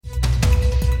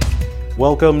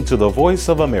Welcome to the Voice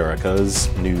of America's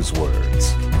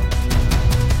Newswords.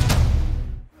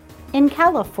 In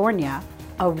California,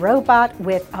 a robot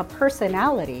with a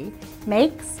personality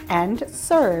makes and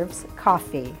serves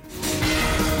coffee.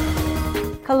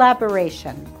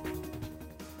 Collaboration.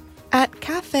 At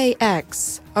Cafe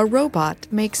X, a robot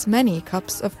makes many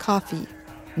cups of coffee,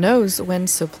 knows when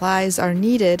supplies are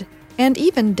needed, and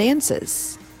even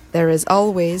dances. There is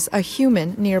always a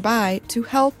human nearby to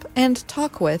help and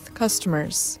talk with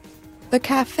customers. The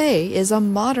cafe is a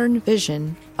modern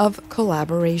vision of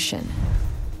collaboration.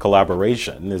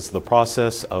 Collaboration is the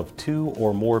process of two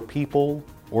or more people,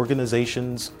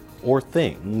 organizations, or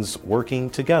things working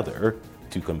together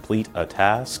to complete a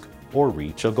task or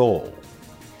reach a goal.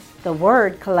 The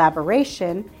word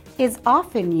collaboration is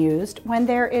often used when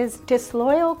there is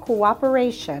disloyal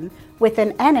cooperation with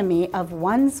an enemy of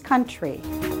one's country.